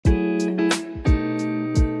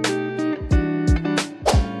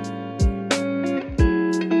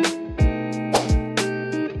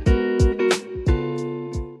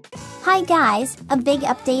Guys, a big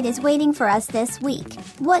update is waiting for us this week.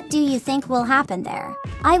 What do you think will happen there?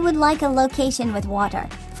 I would like a location with water.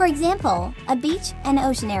 For example, a beach, an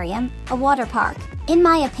oceanarium, a water park. In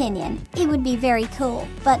my opinion, it would be very cool,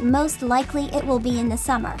 but most likely it will be in the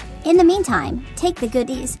summer. In the meantime, take the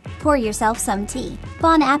goodies, pour yourself some tea.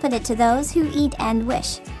 Bon appetit to those who eat and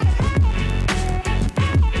wish.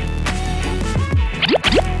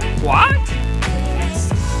 What?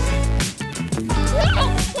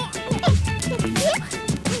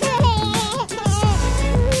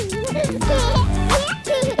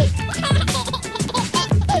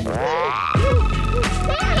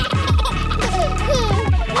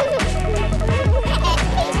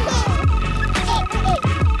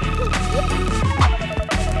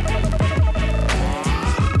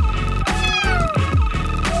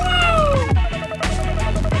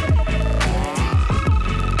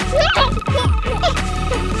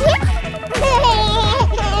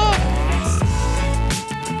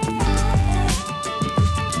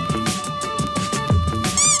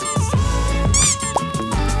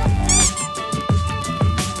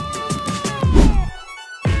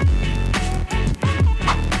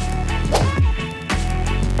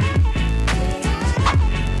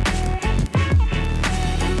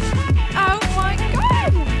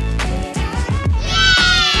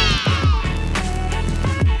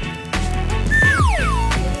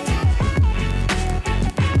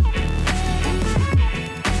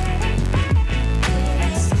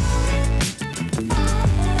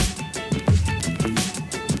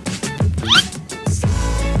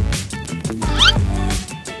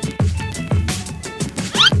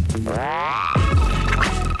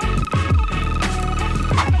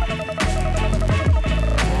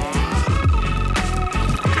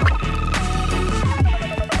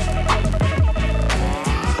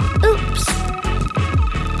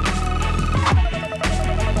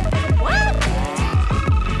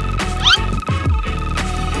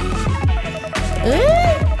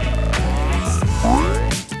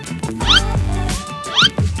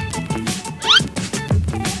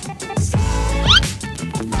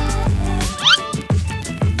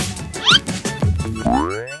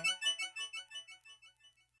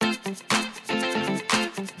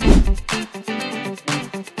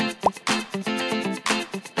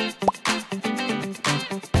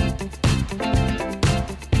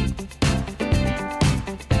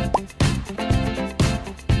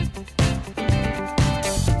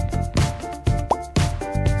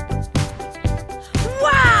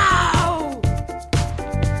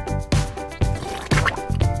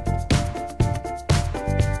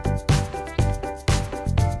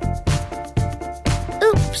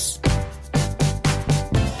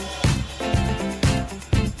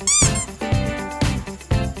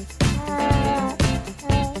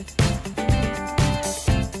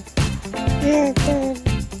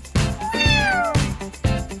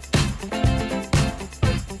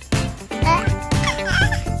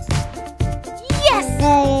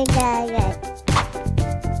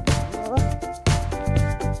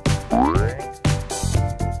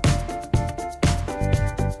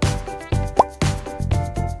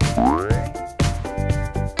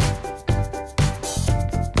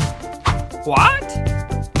 What?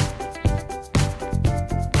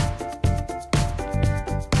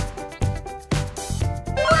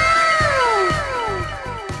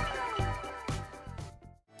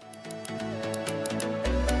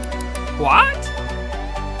 What?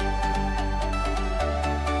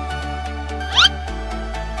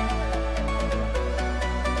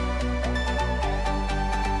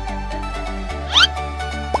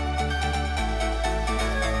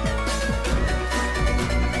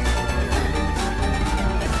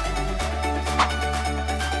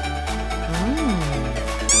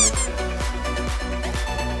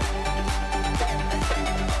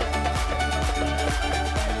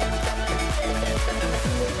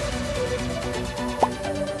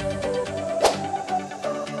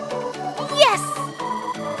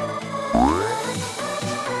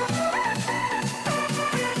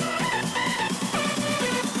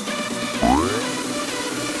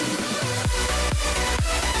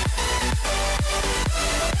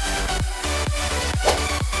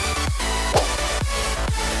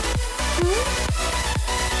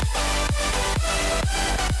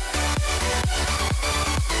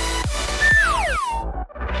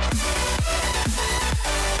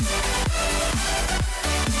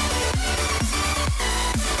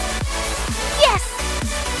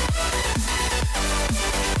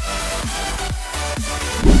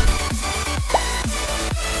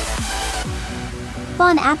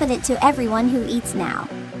 Bon appetit to everyone who eats now.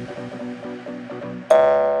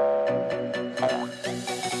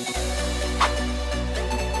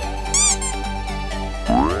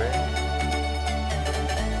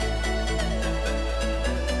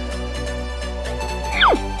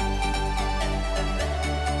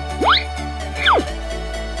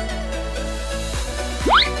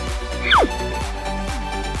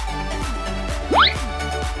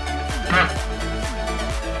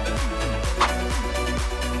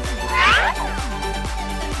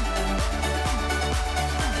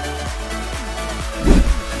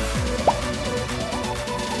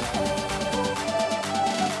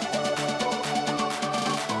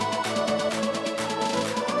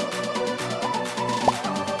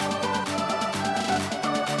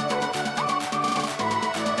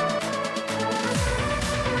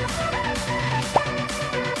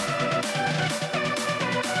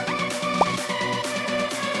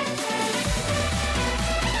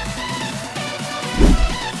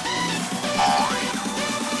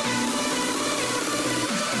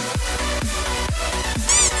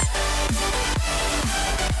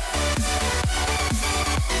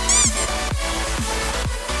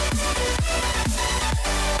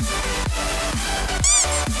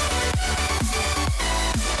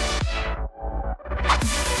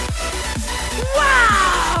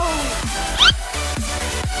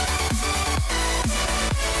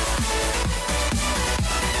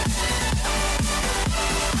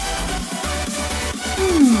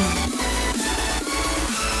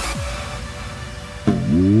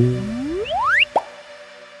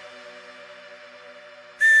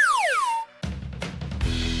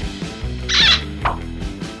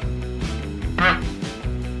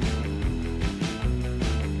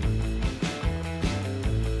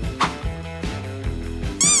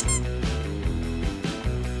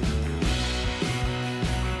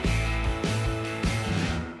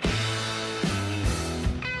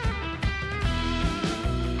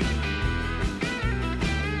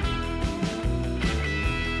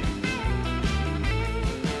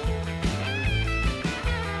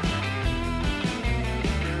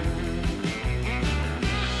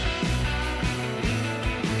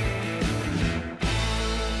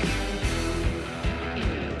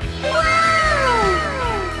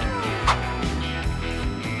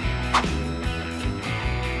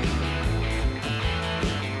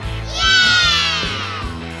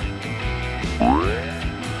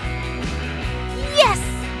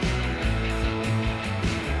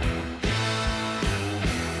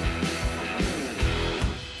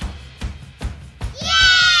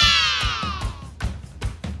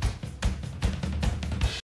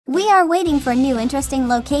 are waiting for new interesting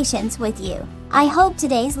locations with you. I hope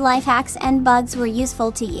today's life hacks and bugs were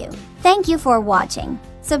useful to you. Thank you for watching.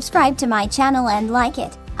 Subscribe to my channel and like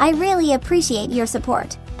it. I really appreciate your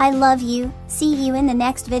support. I love you. See you in the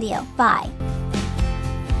next video. Bye.